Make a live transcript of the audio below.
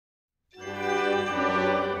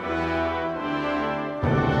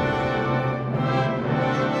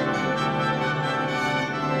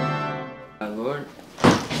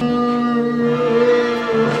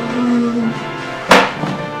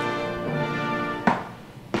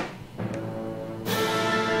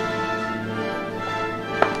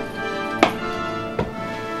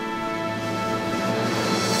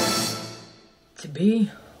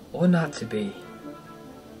be or not to be?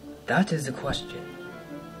 That is the question.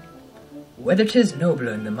 Whether 'tis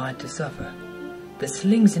nobler in the mind to suffer the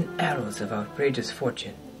slings and arrows of outrageous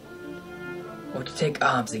fortune, or to take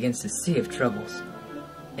arms against a sea of troubles,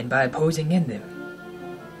 and by opposing in them,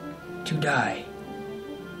 to die,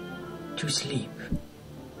 to sleep,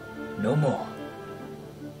 no more,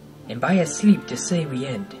 and by a sleep to say we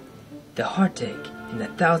end the heartache and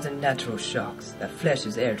the thousand natural shocks that flesh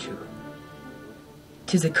is heir to.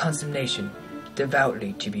 'Tis a consummation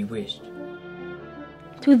devoutly to be wished.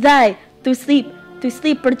 To die, to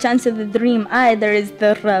sleep perchance of the dream, aye, there is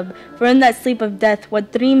the rub. For in that sleep of death,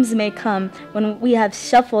 what dreams may come, when we have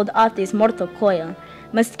shuffled off this mortal coil,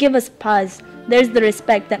 must give us pause. There's the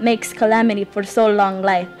respect that makes calamity for so long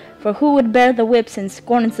life. For who would bear the whips and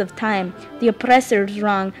scorns of time, the oppressor's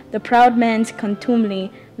wrong, the proud man's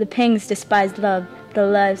contumely, the pangs despised love, the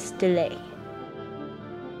love's delay?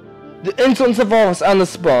 The insolence of us and the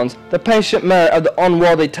spurns, the patient merit of the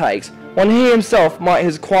unworthy takes, when he himself might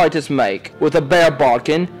his quietus make, with a bare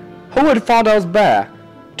barking, who would fathers bear,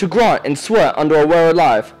 to grunt and sweat under a weary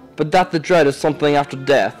life, but that the dread of something after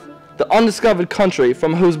death, the undiscovered country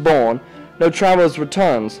from whose bourne no traveller's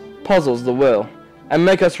returns, puzzles the will, and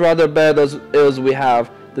make us rather bear those ills we have,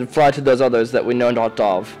 than fly to those others that we know not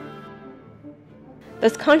of.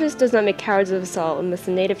 Thus conscience does not make cowards of us all, unless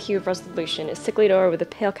the native hue of resolution is sicklied o'er with a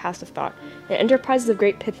pale cast of thought, and enterprises of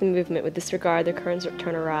great pith and movement would disregard their currents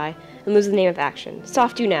turn awry, and lose the name of action.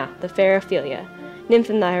 Soft you now, the fair Ophelia, nymph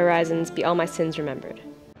in thy horizons, be all my sins remembered.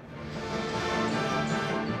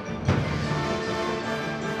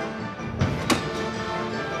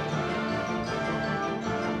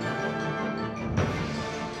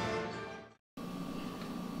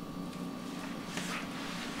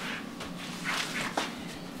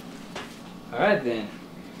 Alright then.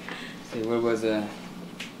 See, where was